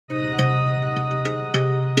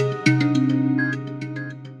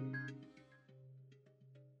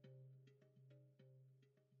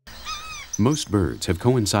Most birds have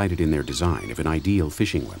coincided in their design of an ideal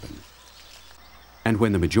fishing weapon. And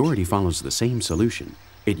when the majority follows the same solution,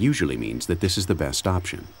 it usually means that this is the best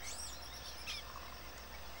option.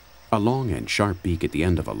 A long and sharp beak at the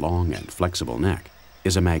end of a long and flexible neck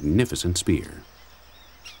is a magnificent spear.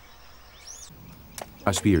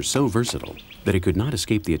 A spear so versatile that it could not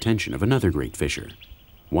escape the attention of another great fisher,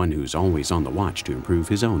 one who's always on the watch to improve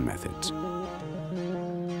his own methods.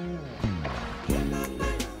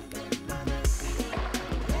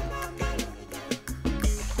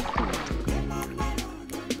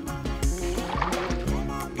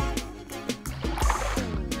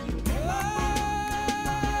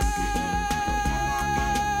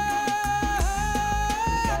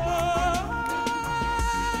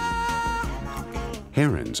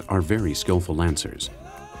 Herons are very skillful lancers.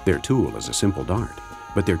 Their tool is a simple dart,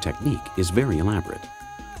 but their technique is very elaborate.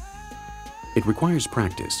 It requires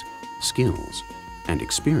practice, skills, and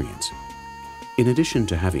experience, in addition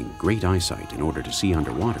to having great eyesight in order to see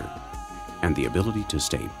underwater and the ability to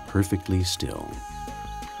stay perfectly still.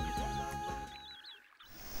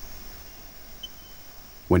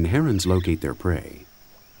 When herons locate their prey,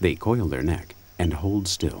 they coil their neck and hold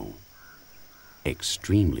still,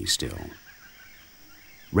 extremely still,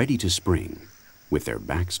 ready to spring with their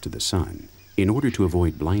backs to the sun in order to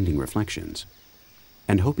avoid blinding reflections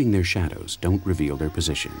and hoping their shadows don't reveal their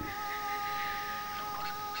position.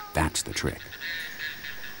 That's the trick.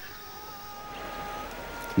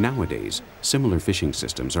 Nowadays, similar fishing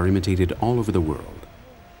systems are imitated all over the world.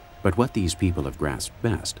 But what these people have grasped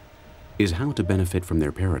best is how to benefit from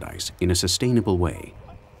their paradise in a sustainable way,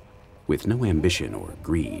 with no ambition or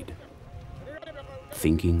greed,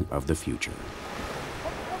 thinking of the future.